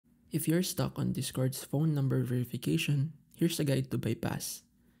If you're stuck on Discord's phone number verification, here's a guide to bypass.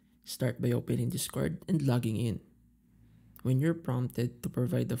 Start by opening Discord and logging in. When you're prompted to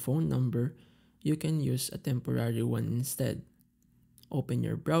provide a phone number, you can use a temporary one instead. Open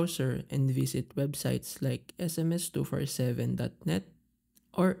your browser and visit websites like sms247.net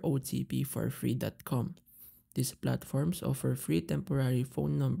or otp4free.com. These platforms offer free temporary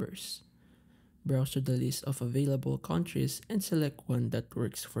phone numbers. Browse to the list of available countries and select one that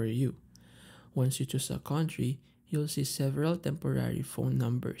works for you. Once you choose a country, you'll see several temporary phone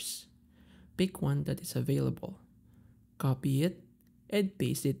numbers. Pick one that is available. Copy it and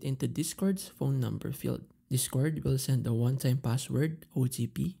paste it into Discord's phone number field. Discord will send a one-time password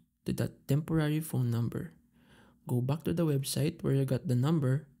 (OTP) to that temporary phone number. Go back to the website where you got the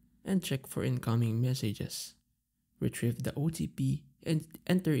number and check for incoming messages. Retrieve the OTP and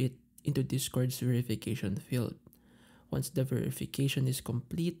enter it into Discord's verification field. Once the verification is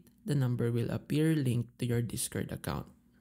complete, the number will appear linked to your Discord account.